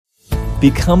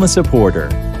Become a supporter.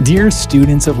 Dear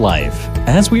students of life,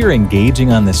 as we are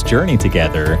engaging on this journey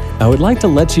together, I would like to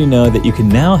let you know that you can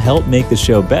now help make the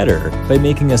show better by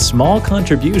making a small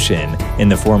contribution in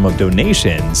the form of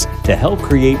donations to help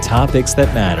create topics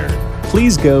that matter.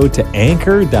 Please go to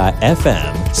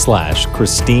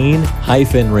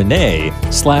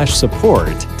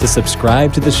anchor.fm/Christine-Renee/support to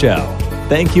subscribe to the show.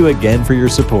 Thank you again for your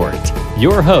support.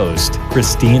 Your host,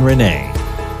 Christine Renee.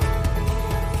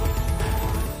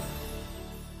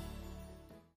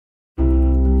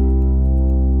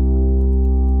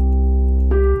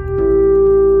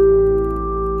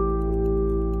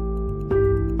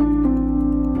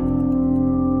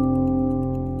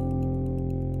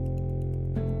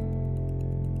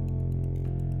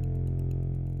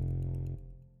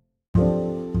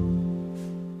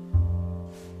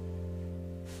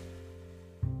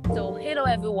 Hello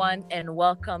everyone, and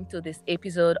welcome to this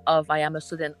episode of I Am a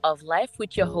Student of Life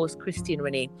with your host Christine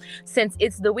Renee. Since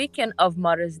it's the weekend of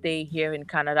Mother's Day here in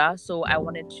Canada, so I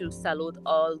wanted to salute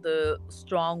all the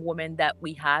strong women that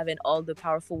we have and all the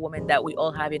powerful women that we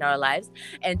all have in our lives.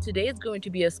 And today is going to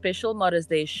be a special Mother's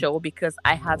Day show because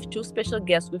I have two special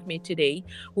guests with me today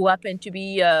who happen to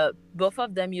be both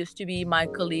of them used to be my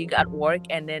colleague at work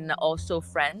and then also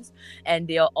friends, and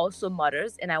they are also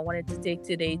mothers, and I wanted to take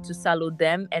today to salute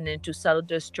them and then to salute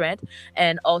their strength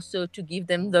and also to give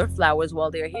them their flowers while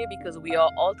they're here because we are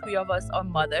all three of us are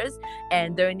mothers,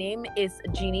 and their name is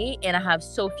Jeannie and I have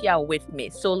Sophia with me.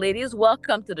 So ladies,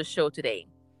 welcome to the show today.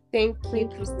 Thank you,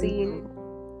 Christine.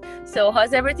 So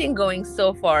how's everything going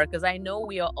so far? Because I know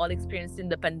we are all experiencing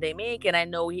the pandemic, and I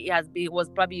know must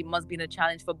be a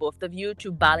challenge for both of you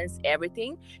to balance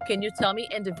everything. Can you tell me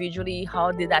individually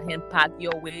how did that impact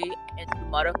your way into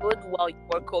motherhood while you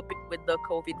were coping with the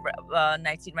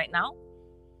COVID-19 right now?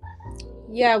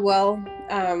 Yeah, well,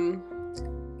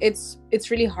 it's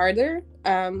really harder.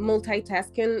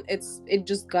 Multitasking, it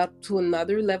just got to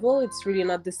another level. It's really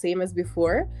not the same as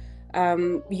before.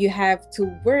 You have to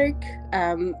work.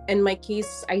 In my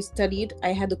case, I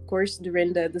had a course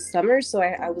during the summer, so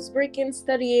I was working,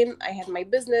 studying, I had my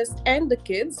business and the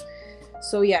kids.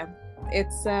 So yeah,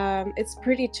 it's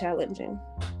pretty challenging.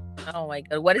 Oh my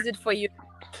God, what is it for you?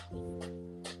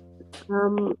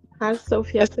 As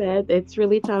Sophia said, it's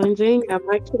really challenging. I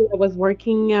was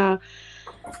working at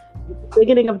the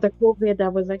beginning of the COVID. I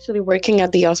was actually working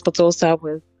at the hospital, so I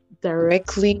was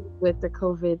directly with the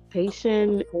COVID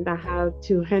patient, and I had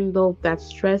to handle that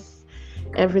stress,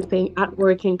 everything at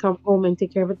work, and come home and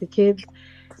take care of the kids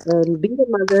and be a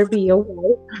mother, be a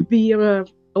wife, be a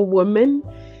woman.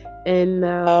 And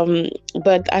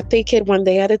but I take it one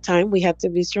day at a time. We have to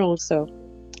be strong. So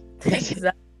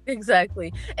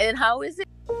exactly. And how is it?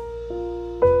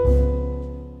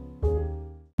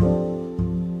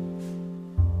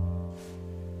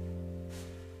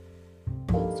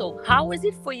 So how is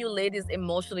it for you ladies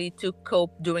emotionally to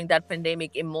cope during that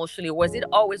pandemic emotionally? Was it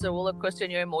always a roller coaster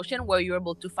in your emotion? Were you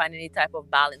able to find any type of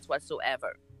balance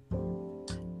whatsoever?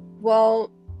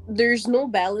 Well, there's no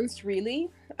balance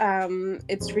really.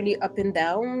 It's really up and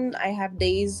down. I have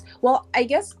days, well, I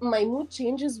guess my mood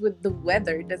changes with the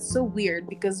weather. That's so weird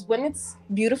because when it's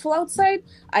beautiful outside,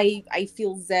 I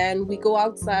feel zen. We go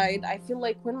outside. I feel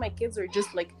like when my kids are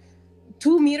just like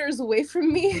 2 meters away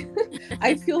from me,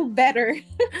 I feel better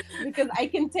because I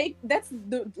can take, that's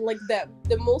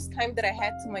the most time that I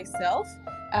had to myself.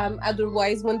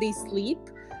 Otherwise, when they sleep,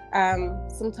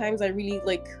 sometimes I really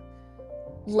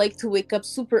like to wake up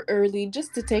super early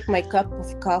just to take my cup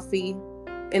of coffee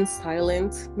in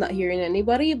silence, not hearing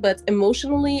anybody. But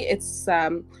emotionally, it's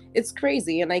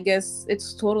crazy, and I guess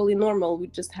it's totally normal. We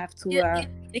just have to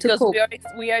because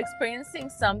we are experiencing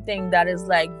something that is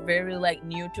like very like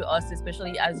new to us,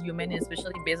 especially as human,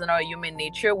 especially based on our human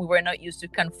nature. We were not used to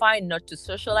confine, not to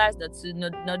socialize, not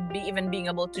even being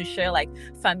able to share like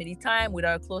family time with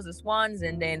our closest ones.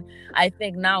 And then I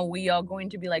think now we are going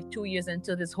to be like 2 years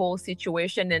into this whole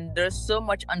situation, and there's so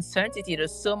much uncertainty,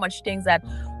 there's so much things that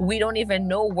we don't even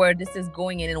know where this is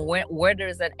going and where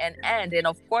there's an end. And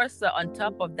of course, on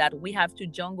top of that, we have to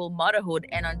jungle motherhood,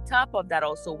 and on top of that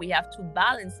also we have to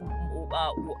balance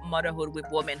motherhood with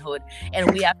womanhood, and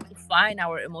we have to find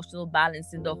our emotional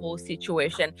balance in the whole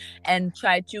situation and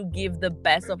try to give the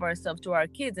best of ourselves to our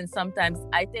kids. And sometimes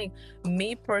I think,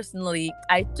 me personally,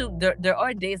 there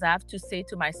are days I have to say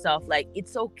to myself, like,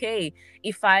 it's okay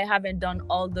if I haven't done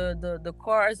all the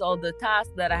chores, all the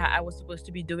tasks that I was supposed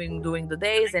to be doing during the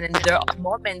days. And then there are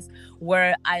moments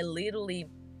where I literally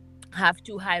have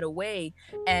to hide away,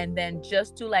 and then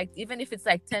just to like, even if it's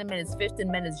like 10 minutes 15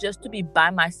 minutes, just to be by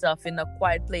myself in a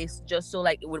quiet place, just so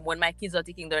like when my kids are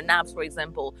taking their naps, for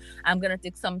example, I'm gonna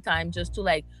take some time just to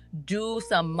like do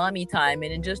some mommy time,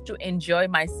 and then just to enjoy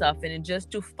myself, and then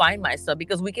just to find myself,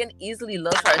 because we can easily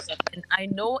lose ourselves. And I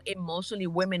know emotionally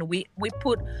women, we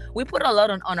put a lot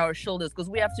on our shoulders, because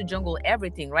we have to jungle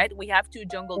everything, right? We have to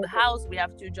jungle the house, we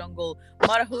have to jungle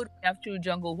motherhood, we have to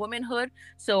jungle womanhood.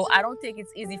 So I don't think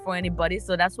it's easy for anybody.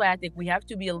 So that's why I think we have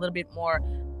to be a little bit more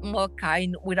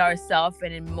kind with ourselves,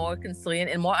 and then more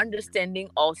conciliant and more understanding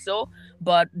also.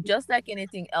 But just like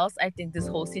anything else, I think this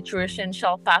whole situation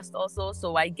shall pass also.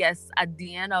 So I guess at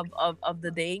the end of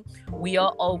the day, we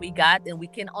are all we got, and we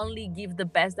can only give the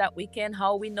best that we can,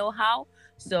 how we know how.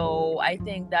 So I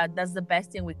think that that's the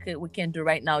best thing we can do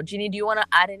right now. Jeannie, do you want to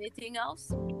add anything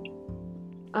else?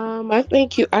 I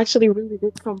think you actually really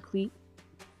did complete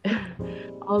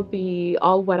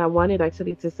all what I wanted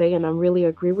actually to say, and I really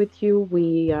agree with you.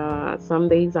 We some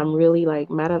days I'm really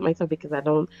like mad at myself because I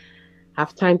don't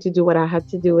have time to do what I had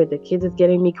to do, and the kids is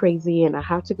getting me crazy, and I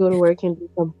have to go to work and do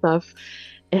some stuff,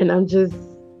 and I'm just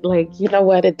like, you know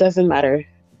what? It doesn't matter.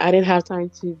 I didn't have time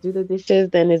to do the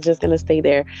dishes, then it's just gonna stay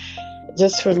there.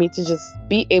 Just for me to just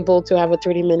be able to have a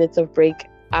 30 minutes of break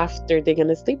after they're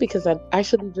gonna sleep, because I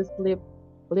actually just live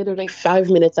literally 5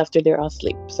 minutes after they're all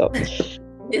asleep. So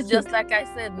It's just like I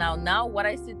said. Now what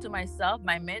I say to myself,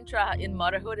 my mantra in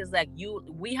motherhood is like,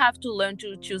 we have to learn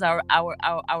to choose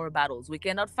our battles. We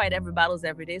cannot fight every battles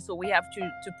every day, so we have to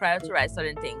prioritize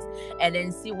certain things, and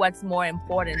then see what's more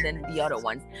important than the other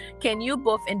ones. Can you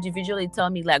both individually tell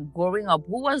me, like, growing up,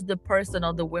 who was the person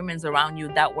or the women's around you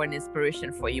that were an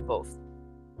inspiration for you both?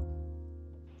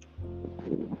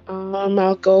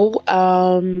 I'll go.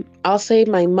 I'll say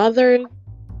my mother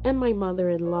and my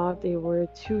mother-in-law. They were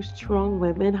two strong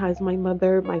women. As my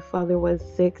mother, my father was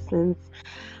sick since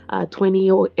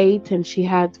 2008, and she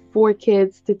had four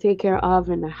kids to take care of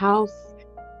in the house.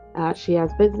 She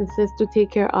has businesses to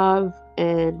take care of,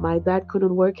 and my dad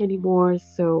couldn't work anymore.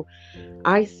 So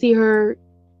I see her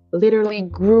literally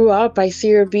grew up. I see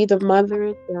her be the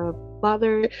mother, the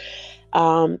father,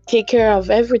 take care of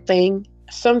everything.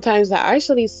 Sometimes I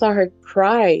actually saw her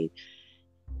cry,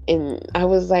 and I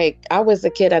was like, I was a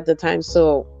kid at the time,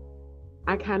 so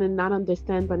I kind of not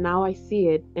understand, but now I see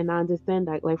it and I understand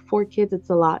that like four kids, it's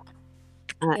a lot.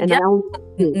 And I Yeah.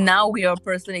 only Now we are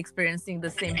personally experiencing the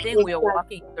same thing. We are exactly.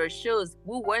 walking their shoes.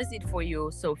 Who was it for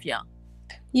you, Sophia?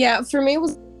 Yeah, for me it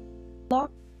was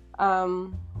Lock.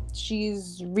 Um,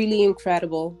 she's really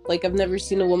incredible. Like, I've never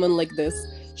seen a woman like this.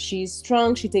 She's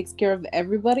strong. She takes care of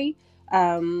everybody.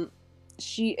 Um,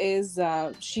 she is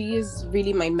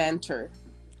really my mentor.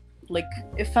 Like,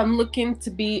 if I'm looking to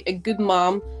be a good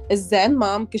mom, a zen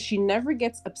mom, because she never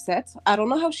gets upset. I don't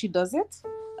know how she does it.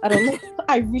 I don't know.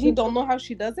 I really don't know how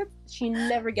she does it. She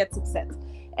never gets upset,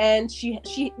 and she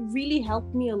really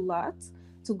helped me a lot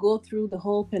to go through the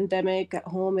whole pandemic at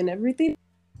home and everything.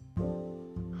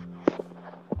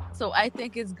 So I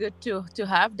think it's good to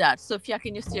have that. Sophia,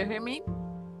 can you still hear me?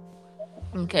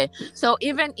 Okay. So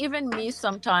even me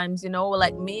sometimes,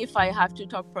 like me, if I have to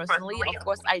talk personally, of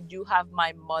course I do have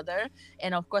my mother,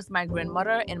 and of course my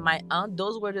grandmother and my aunt.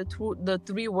 Those were the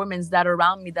three women that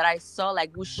around me that I saw,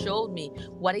 like, who showed me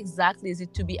what exactly is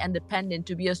it to be independent,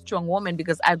 to be a strong woman,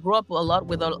 because I grew up a lot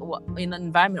in an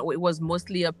environment where it was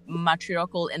mostly a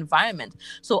matriarchal environment.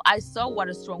 So I saw what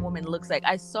a strong woman looks like.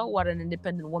 I saw what an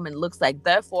independent woman looks like.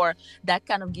 Therefore, that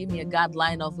kind of gave me a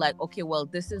guideline of like, okay, well,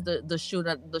 this is the shoes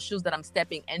that I'm stepping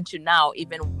into now,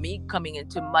 even me coming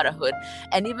into motherhood.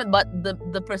 And even but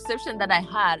the perception that I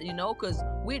had, because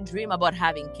we dream about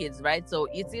having kids, right? So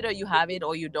it's either you have it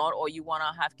or you don't, or you want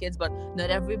to have kids, but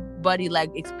not everybody like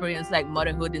experience like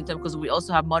motherhood in terms, because we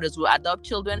also have mothers who adopt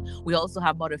children, we also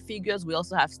have mother figures, we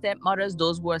also have stepmothers,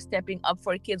 those who are stepping up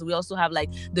for kids, we also have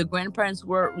like the grandparents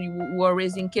who are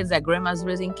raising kids, like grandma's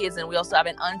raising kids, and we also have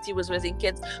an auntie who's raising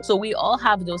kids. So we all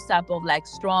have those type of like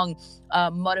strong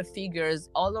mother figures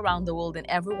all around the world, and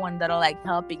everyone that are like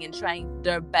helping and trying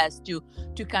their best to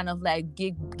kind of like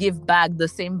give back the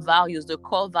same values, the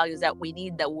core values that we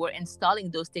need, that we're installing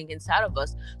those things inside of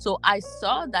us. So I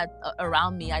saw that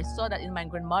around me. I saw that in my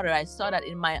grandmother, I saw that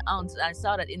in my aunts, I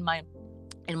saw that in my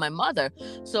mother.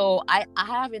 So I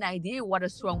have an idea what a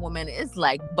strong woman is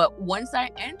like. But once I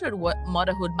entered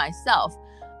motherhood myself,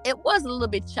 it was a little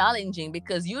bit challenging,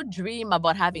 because you dream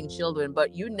about having children,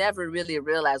 but you never really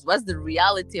realize what's the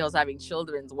reality of having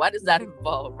children. What does that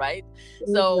involve, right?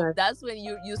 So Exactly. that's when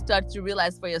you start to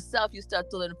realize for yourself, you start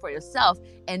to learn for yourself.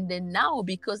 And then now,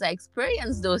 because I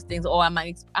experienced those things, or am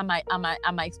I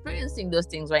experiencing those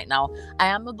things right now, I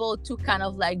am able to kind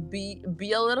of like be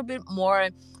a little bit more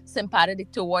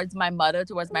sympathetic towards my mother,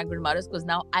 towards my grandmothers, because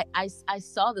now I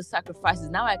saw the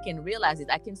sacrifices. Now I can realize it.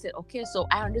 I can say, okay, so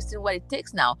I understand what it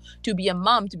takes now. now, to be a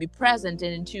mom, to be present,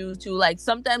 and to like,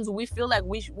 sometimes we feel like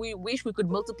we wish we could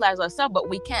multiply ourselves, but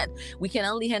we can't. We can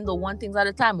only handle one things at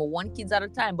a time or one kids at a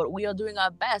time, but we are doing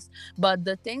our best. But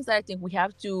the things that I think we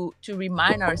have to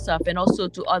remind ourselves, and also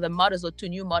to other mothers or to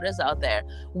new mothers out there,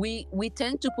 we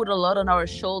tend to put a lot on our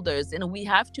shoulders, and we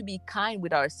have to be kind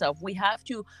with ourselves. We have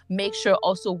to make sure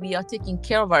also we are taking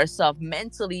care of ourselves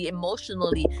mentally,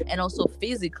 emotionally, and also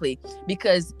physically.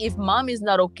 Because if mom is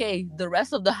not okay, the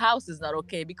rest of the house is not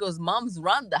okay, because moms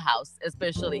run the house,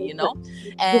 especially,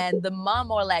 and the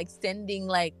mom are like standing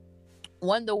like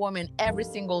Wonder Woman every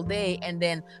single day, and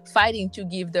then fighting to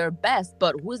give their best.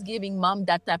 But who's giving mom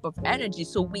that type of energy?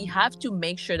 So we have to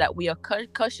make sure that we are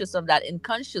cautious of that and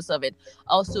conscious of it.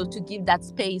 Also, to give that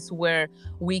space where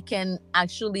we can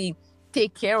actually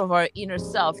take care of our inner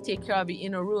self, take care of the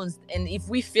inner wounds. And if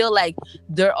we feel like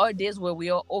there are days where we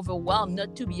are overwhelmed,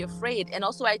 not to be afraid. And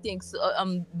also, I think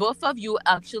both of you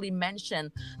actually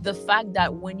mentioned the fact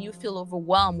that when you feel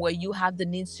overwhelmed, where you have the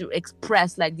needs to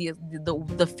express like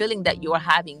the feeling that you are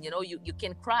having, you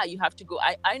can cry, you have to go.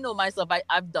 I know myself,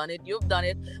 I've done it, you've done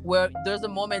it, where there's a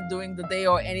moment during the day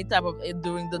or any type of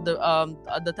during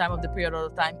the time of the period or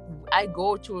the time I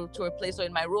go to a place or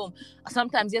in my room.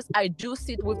 Sometimes, yes, I do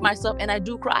sit with myself and I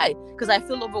do cry because I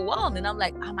feel overwhelmed, and I'm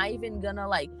like, am I even gonna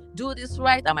like do this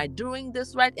right? Am I doing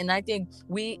this right? And I think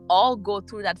we all go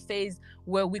through that phase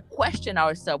where we question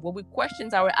ourselves, where we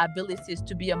question our abilities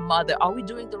to be a mother. Are we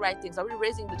doing the right things? Are we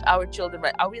raising our children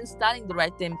right? Are we installing the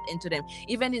right things into them?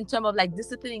 Even in terms of like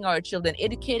disciplining our children,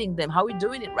 educating them, how are we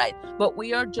doing it right? But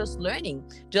we are just learning.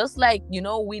 Just like,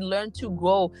 we learn to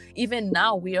grow. Even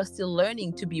now, we are still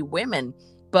learning to be women,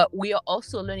 but we are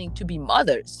also learning to be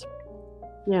mothers.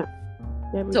 Yeah.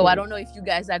 So I don't know if you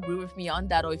guys agree with me on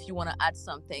that, or if you want to add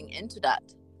something into that.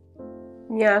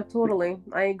 Yeah, totally.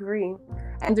 I agree.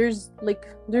 And there's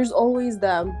always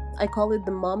I call it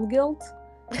the mom guilt.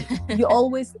 You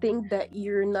always think that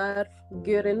you're not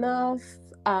good enough.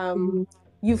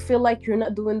 You feel like you're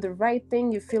not doing the right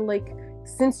thing. You feel like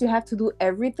since you have to do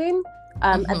everything,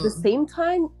 at the same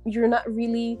time, you're not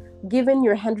really giving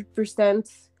your 100%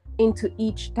 into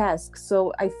each task.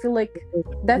 So I feel like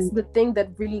that's the thing that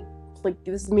really like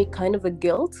gives me kind of a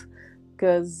guilt,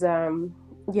 because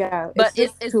but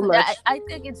it's too much. I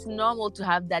think it's normal to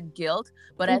have that guilt,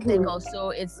 but I think also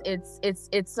it's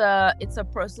a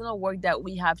personal work that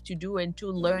we have to do, and to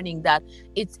learning that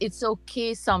it's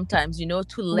okay sometimes,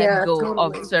 to let go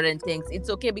of certain things. It's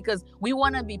okay, because we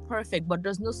want to be perfect, but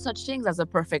there's no such thing as a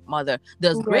perfect mother.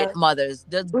 There's great mothers,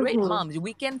 there's great moms.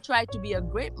 We can try to be a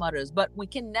great mothers, but we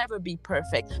can never be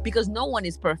perfect, because no one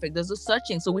is perfect. There's no such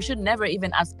thing. So we should never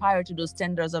even aspire to those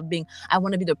standards of being, I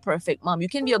want to be the perfect mom. You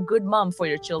can be a good mom for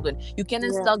your children. You can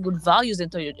instill good values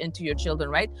into your children,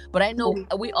 right? But I know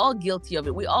we all guilty of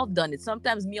it. We all done it.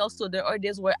 Sometimes me also, there are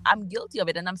days where I'm guilty of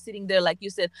it, and I'm sitting there, like you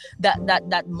said,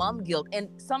 that mom guilt. And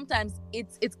sometimes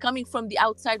it's coming from the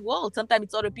outside world. Sometimes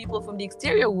it's other people from the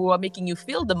exterior who are making you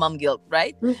feel the mom guilt,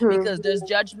 right? Because there's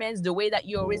judgments, the way that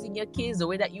you're raising your kids, the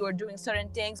way that you are doing certain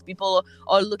things. People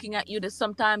are looking at you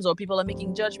sometimes, or people are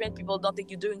making judgment. People don't think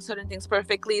you're doing certain things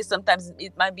perfectly. Sometimes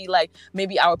it might be like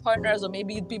maybe our partners, or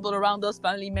maybe people around us,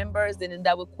 family members, and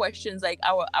that would questions like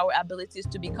our abilities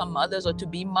to become mothers or to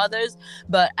be mothers.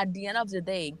 But at the end of the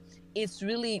day, it's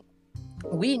really,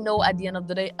 we know at the end of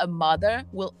the day, a mother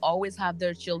will always have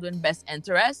their children's best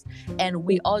interest, and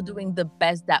we are doing the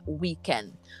best that we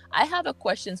can. I have a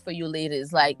questions for you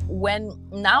ladies. Like, when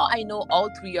now I know all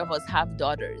three of us have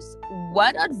daughters,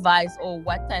 what advice or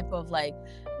what type of like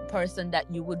person that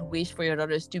you would wish for your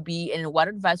daughters to be, and what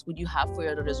advice would you have for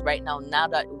your daughters right now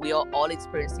that we are all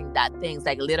experiencing that things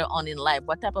like later on in life?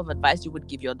 What type of advice you would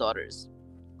give your daughters?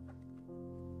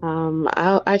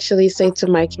 I'll actually say to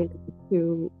my kids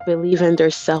to believe in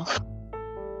themselves,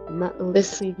 not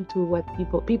listening to what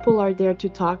people are there to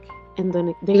talk, and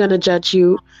then they're gonna judge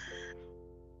you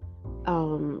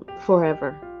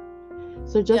forever.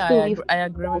 So just believe. I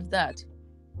agree with that.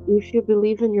 If you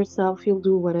believe in yourself, you'll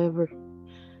do whatever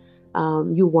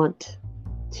you want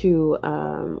to,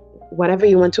 whatever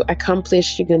you want to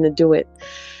accomplish, you're gonna do it.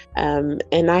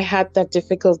 And I had that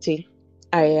difficulty.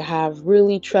 I have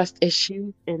really trust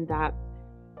issues, and that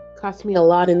cost me a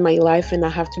lot in my life, and I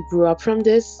have to grow up from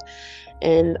this.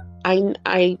 And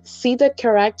I see the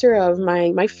character of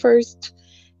my first.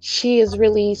 She is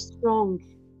really strong,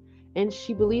 and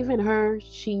she believed in her.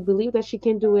 She believed that she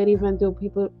can do it, even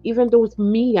though it's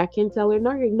me, I can tell her,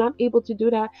 no, you're not able to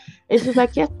do that. And she's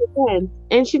like, yes, you can.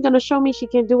 And she's going to show me she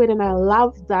can do it. And I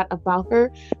love that about her,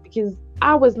 because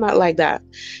I was not like that.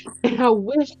 And I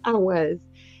wish I was.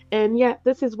 And yeah,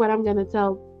 this is what I'm going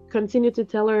to continue to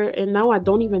tell her. And now I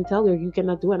don't even tell her, you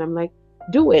cannot do it. I'm like,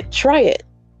 do it, try it.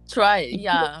 Try it,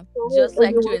 yeah. Just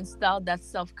like to install that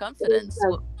self-confidence.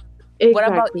 What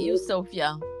about you,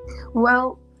 Sophia?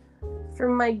 Well, for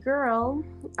my girl,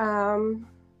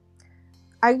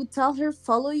 I would tell her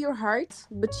follow your heart,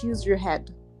 but use your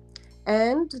head.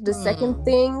 And the second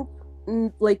thing,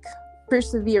 like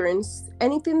perseverance.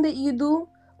 Anything that you do,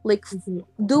 like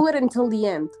do it until the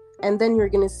end, and then you're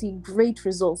gonna see great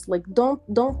results. Like don't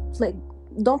let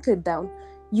down.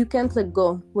 You can't let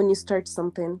go when you start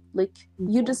something. Like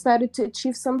you decided to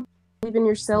achieve something, believe in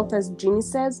yourself, as Jeannie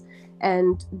says,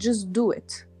 and just do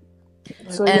it.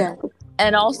 So yeah.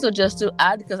 And also, just to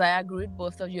add, because I agree with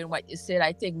both of you in what you said,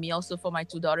 I think me also for my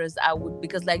two daughters, I would,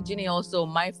 because like Ginny also,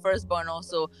 my firstborn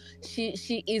also,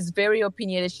 she is very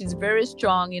opinionated. She's very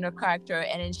strong in her character,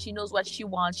 and then she knows what she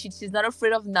wants. She's not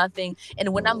afraid of nothing.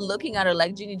 And when I'm looking at her,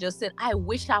 like Ginny just said, I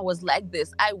wish I was like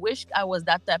this. I wish I was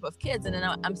that type of kids. And then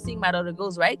I'm seeing my daughter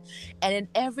goes, right? And then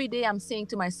every day I'm saying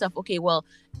to myself, okay, well,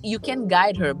 you can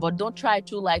guide her, but don't try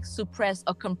to like suppress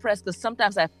or compress, because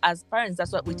sometimes as parents,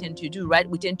 that's what we tend to do, right?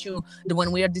 We tend to,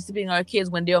 when we are disciplining our kids,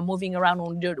 when they are moving around,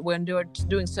 when they're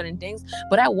doing certain things.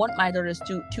 But I want my daughters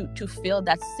to feel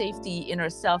that safety in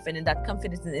herself and in that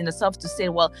confidence in herself to say,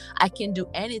 well, I can do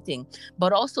anything.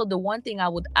 But also the one thing I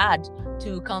would add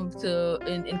to come to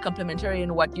in complementary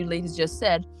in what you ladies just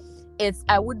said, it's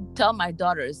I would tell my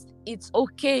daughters, it's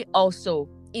okay also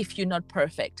if you're not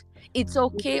perfect. It's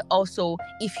okay also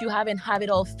if you haven't have it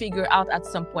all figured out at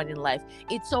some point in life.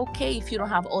 It's okay if you don't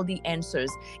have all the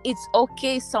answers. It's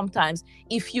okay sometimes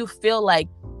if you feel like,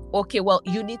 okay, well,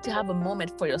 you need to have a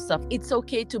moment for yourself. It's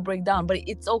okay to break down, but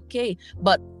it's okay.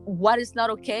 But what is not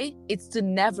okay, it's to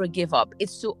never give up.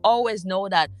 It's to always know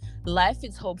that life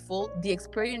is hopeful. The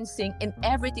experiencing in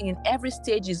everything, in every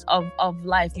stages of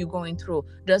life you're going through,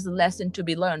 there's a lesson to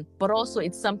be learned. But also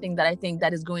it's something that I think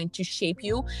that is going to shape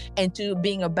you into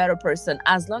being a better person.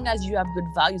 As long as you have good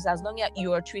values, as long as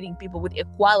you are treating people with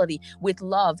equality, with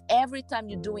love, every time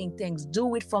you're doing things,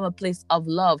 do it from a place of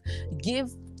love. Give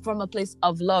from a place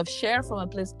of love, share from a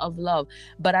place of love.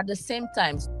 But at the same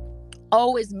time,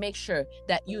 always make sure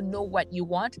that you know what you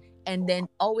want, and then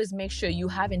always make sure you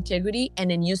have integrity, and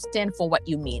then you stand for what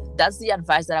you mean. That's the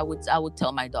advice that I would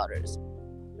tell my daughters.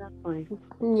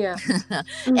 Yeah.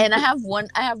 And I have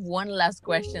one last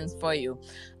questions for you.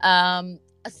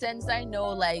 Since I know,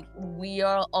 like, we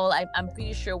are all, I'm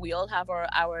pretty sure we all have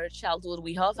our childhood.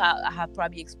 We all have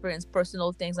probably experienced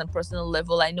personal things on personal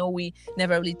level. I know we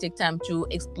never really take time to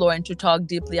explore and to talk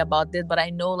deeply about this, but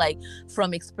I know, like,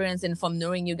 from experience and from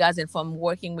knowing you guys and from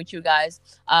working with you guys,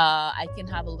 I can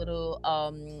have a little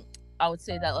I would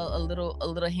say that a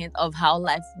little hint of how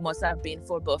life must have been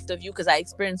for both of you, because I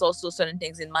experienced also certain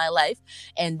things in my life,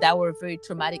 and that were very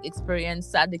traumatic experience,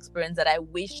 sad experience that I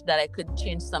wish that I could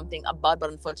change something about, but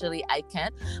unfortunately I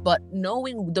can't. But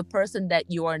knowing the person that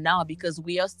you are now, because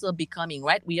we are still becoming,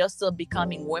 right? We are still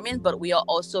becoming women, but we are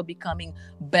also becoming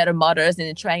better mothers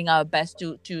and trying our best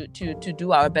to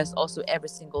do our best also every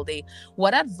single day.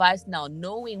 What advice now,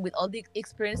 knowing with all the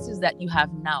experiences that you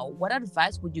have now, what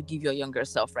advice would you give your younger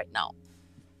self right now?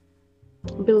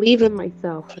 Believe in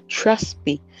myself. Trust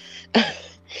me.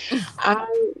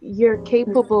 You're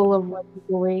capable of what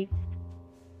you're doing.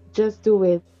 Just do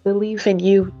it. Believe in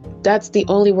you. That's the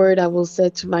only word I will say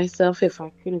to myself if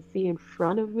I couldn't see in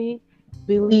front of me.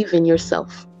 Believe in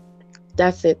yourself.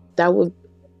 That's it. That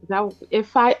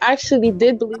if I actually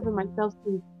did believe in myself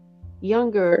since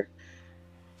younger,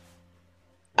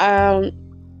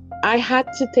 I had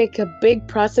to take a big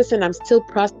process, and I'm still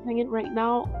processing it right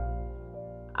now.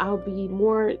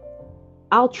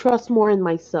 I'll trust more in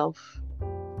myself.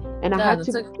 And that's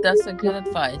a good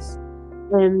advice.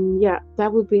 And yeah,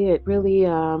 that would be it. Really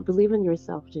believe in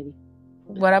yourself, Jenny.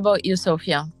 What about you,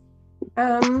 Sophia?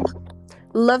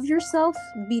 Love yourself,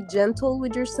 be gentle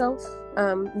with yourself.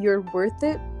 You're worth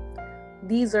it.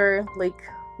 These are like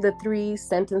the 3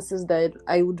 sentences that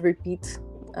I would repeat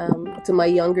to my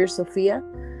younger Sophia.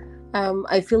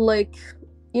 I feel like,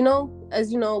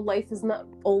 as you know, life is not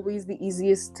always the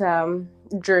easiest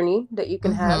journey that you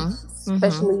can have,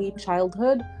 especially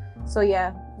childhood. So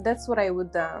yeah, that's what I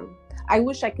would I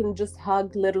wish I can just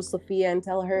hug little Sophia and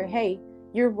tell her, hey,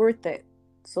 you're worth it.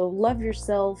 So love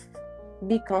yourself,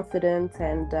 be confident,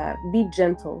 and be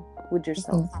gentle with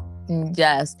yourself.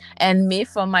 Yes. And me,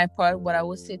 for my part, what I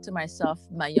would say to myself,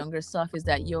 my younger self, is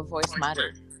that your voice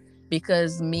matters.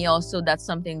 because me also, that's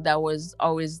something that was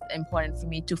always important for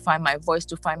me, to find my voice,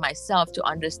 to find myself, to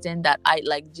understand that I,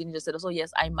 like Ginny just said also,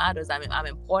 yes, I matters, I'm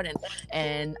important,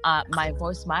 and my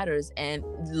voice matters, and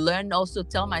learn also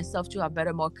tell myself to have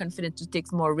better, more confident, to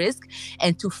take more risk,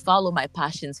 and to follow my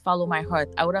passions, follow my heart.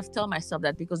 I would have tell myself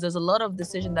that, because there's a lot of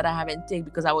decisions that I haven't taken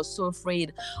because I was so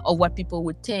afraid of what people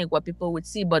would think, what people would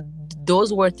see. But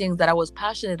those were things that I was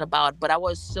passionate about, but I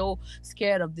was so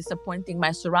scared of disappointing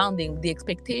my surrounding, the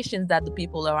expectations that the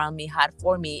people around me had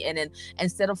for me. And then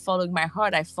instead of following my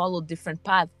heart, I followed different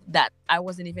paths that I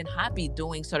wasn't even happy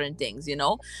doing certain things, you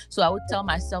know? So I would tell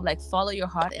myself, like, follow your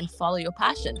heart and follow your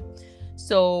passion.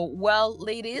 So, well,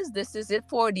 ladies, this is it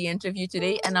for the interview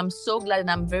today. And I'm so glad, and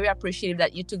I'm very appreciative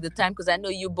that you took the time, because I know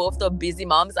you both are busy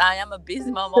moms. I am a busy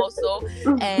mom also.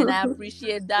 And I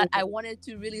appreciate that. I wanted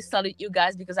to really salute you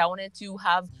guys, because I wanted to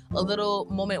have a little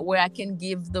moment where I can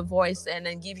give the voice and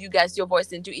then give you guys your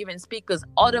voice and to even speak, because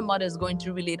other mothers going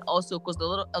to relate also, because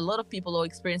a lot of people are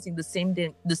experiencing the same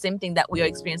thing that we are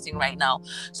experiencing right now.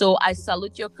 So I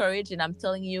salute your courage, and I'm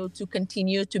telling you to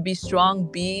continue to be strong,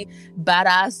 be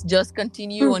badass, just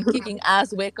continue on kicking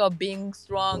ass, wake up, being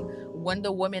strong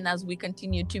Wonder Woman as we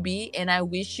continue to be. And I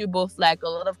wish you both like a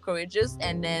lot of courageous,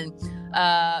 and then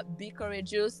be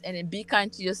courageous, and then be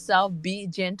kind to yourself, be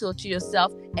gentle to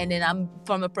yourself. And then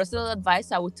from a personal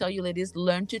advice, I would tell you, ladies,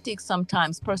 learn to take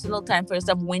sometimes personal time for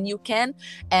yourself when you can,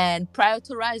 and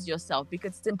prioritize yourself,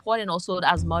 because it's important also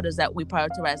as mothers that we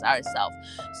prioritize ourselves.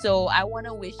 So I want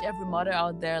to wish every mother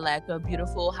out there like a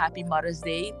beautiful, happy Mother's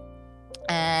Day.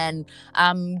 And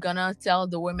I'm gonna tell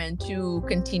the women to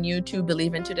continue to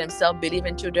believe into themselves, believe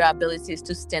into their abilities,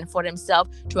 to stand for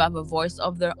themselves, to have a voice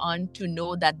of their own, to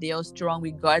know that they are strong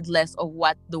regardless of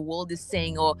what the world is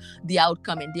saying or the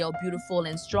outcome, and they are beautiful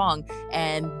and strong,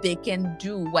 and they can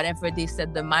do whatever they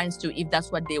set their minds to if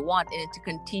that's what they want, and to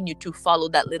continue to follow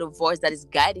that little voice that is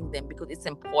guiding them, because it's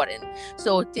important.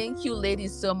 So thank you,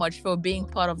 ladies, so much for being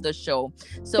part of the show.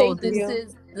 So Thank you.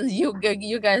 is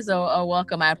you guys are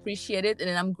welcome. I appreciate it,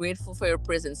 and I'm grateful for your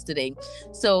presence today.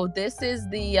 So this is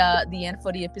the end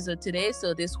for the episode today.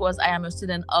 So this was I Am a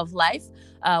Student of Life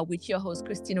with your host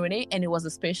Christine Renee, and it was a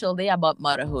special day about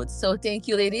motherhood. So thank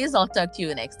you, ladies. I'll talk to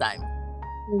you next time.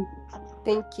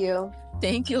 Thank you.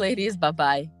 Thank you, ladies. Bye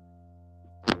bye.